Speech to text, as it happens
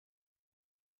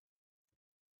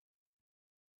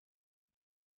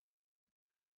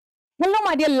Hello,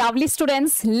 my dear lovely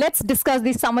students. Let's discuss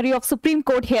the summary of Supreme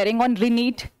Court hearing on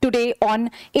RE-NEET today on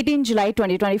 18 July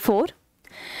 2024.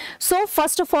 So,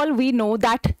 first of all, we know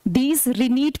that these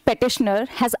RE-NEET petitioner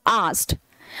has asked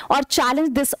or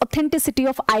challenged this authenticity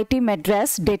of IIT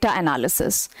Madras data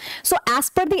analysis. So, as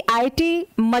per the IIT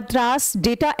Madras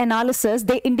data analysis,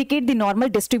 they indicate the normal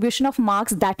distribution of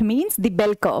marks. That means the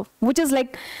bell curve, which is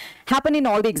like happen in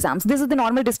all the exams. This is the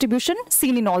normal distribution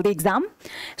seen in all the exam.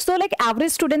 So like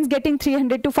average students getting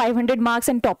 300 to 500 marks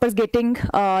and toppers getting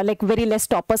like very less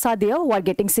toppers are there who are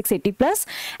getting 680 plus,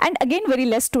 and again very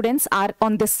less students are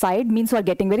on this side, means who are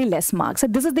getting very less marks. So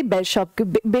this is the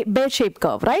bell-shaped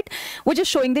curve, right, which is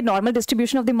showing the normal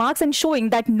distribution of the marks and showing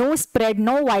that no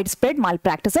widespread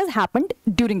malpractices happened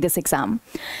during this exam.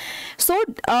 So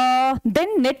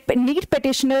then NEET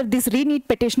petitioner, this RE-NEET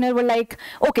petitioner were like,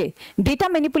 okay, data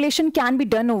manipulation can be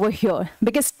done over here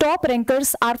because top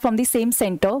rankers are from the same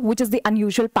center, which is the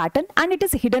unusual pattern, and it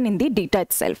is hidden in the data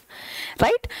itself,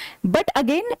 right? But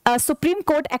again, Supreme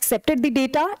Court accepted the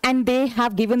data and they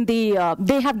have given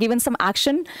some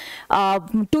action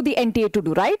to the NTA to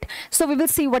do, right? So we will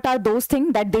see what are those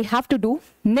things that they have to do.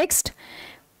 Next,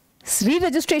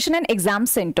 re-registration and exam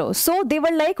center. So they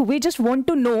were like, we just want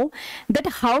to know that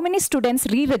how many students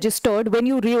re-registered when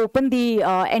you reopen the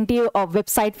NTA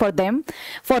website for them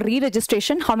for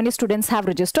re-registration, how many students have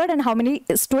registered and how many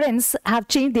students have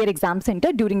changed their exam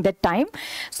center during that time.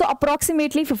 So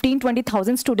approximately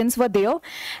 15-20,000 students were there,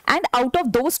 and out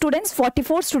of those students,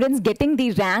 44 students getting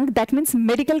the rank. That means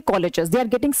medical colleges, they are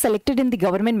getting selected in the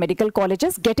government medical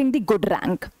colleges, getting the good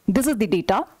rank. This is the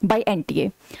data by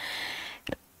NTA.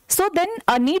 So then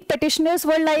NEET petitioners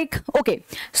were like, okay,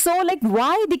 so like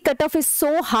why the cutoff is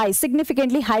so high,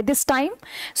 significantly high this time?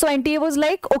 So NTA was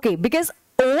like, okay, because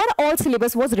overall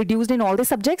syllabus was reduced in all the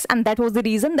subjects, and that was the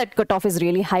reason that cutoff is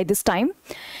really high this time.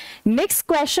 Next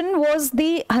question was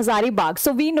the Hazaribagh.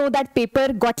 So we know that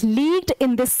paper got leaked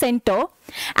in this center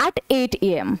at 8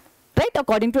 AM. Right,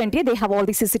 according to NTA, they have all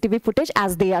the CCTV footage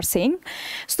as they are saying.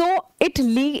 So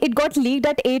it got leaked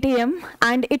at 8 AM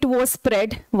and it was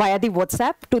spread via the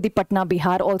WhatsApp to the Patna,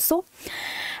 Bihar also.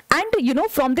 And you know,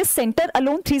 from this center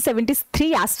alone,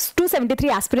 273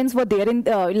 aspirants were there in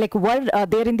there in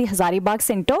the Hazaribagh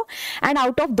center, and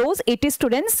out of those, 80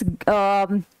 students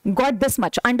got this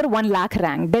much, under 1 lakh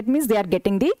rank. That means they are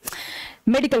getting the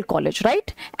medical college,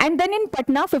 right? And then in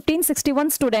Patna,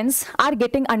 1561 students are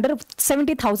getting under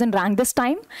 70,000 rank this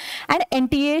time, and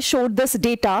NTA showed this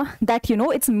data that, you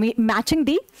know, it's matching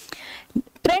the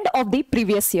trend of the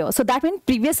previous year. So that means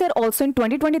previous year also, in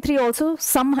 2023 also,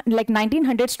 some like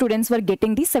 1900 students were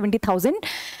getting the 70,000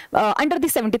 under the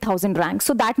 70,000 rank.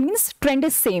 So that means trend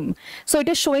is same. So it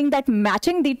is showing that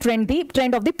matching the trend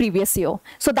of the previous year.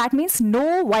 So that means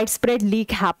no widespread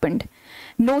leak happened.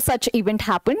 No such event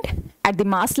happened at the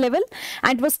mass level,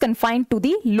 and it was confined to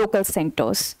the local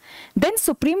centers. Then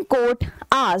Supreme Court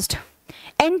asked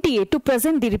NTA to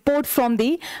present the report from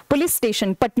the police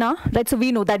station Patna, right? So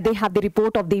we know that they have the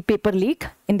report of the paper leak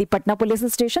in the Patna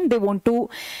police station. They want to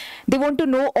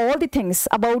know all the things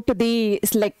about the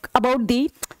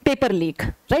paper leak,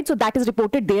 right? So that is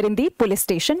reported there in the police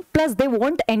station. Plus they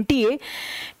want NTA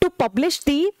to publish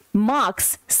the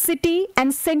marks city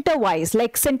and center wise,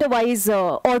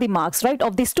 all the marks, right,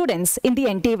 of the students in the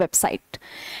NTA website.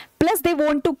 Plus they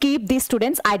want to keep these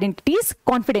students' identities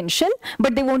confidential,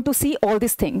 but they want to see all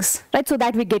these things, right? So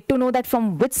that we get to know that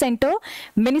from which center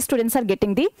many students are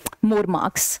getting the more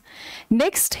marks.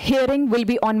 Next hearing will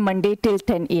be on Monday till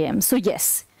 10 AM. So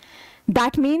yes,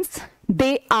 that means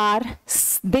they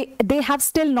have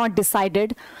still not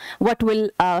decided what will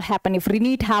happen, if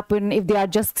RE-NEET happen, if they are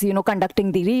just, you know,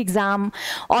 conducting the re-exam,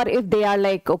 or if they are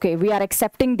like, okay, we are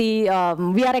accepting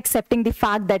the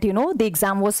fact that, you know, the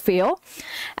exam was fair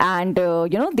and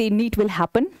you know, the NEET will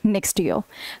happen next year.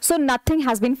 So nothing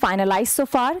has been finalized so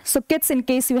far. So kids, in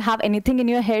case you have anything in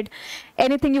your head,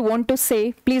 anything you want to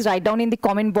say, please write down in the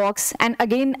comment box. And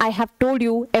again, I have told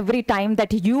you every time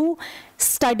that you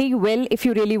study well if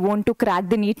you really want to crack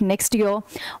the NEET next year,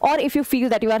 or if you feel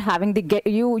that you are having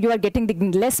you are getting the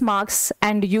less marks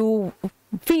and you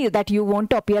feel that you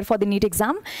want to appear for the NEET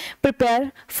exam,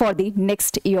 prepare for the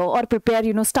next year, or prepare,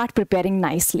 you know, start preparing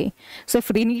nicely. So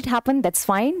if RE-NEET happen, that's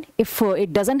fine. If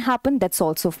it doesn't happen, that's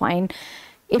also fine,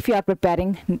 if you are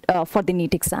preparing for the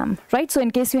NEET exam, right? So in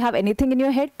case you have anything in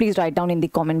your head, please write down in the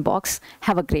comment box.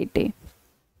 Have a great day.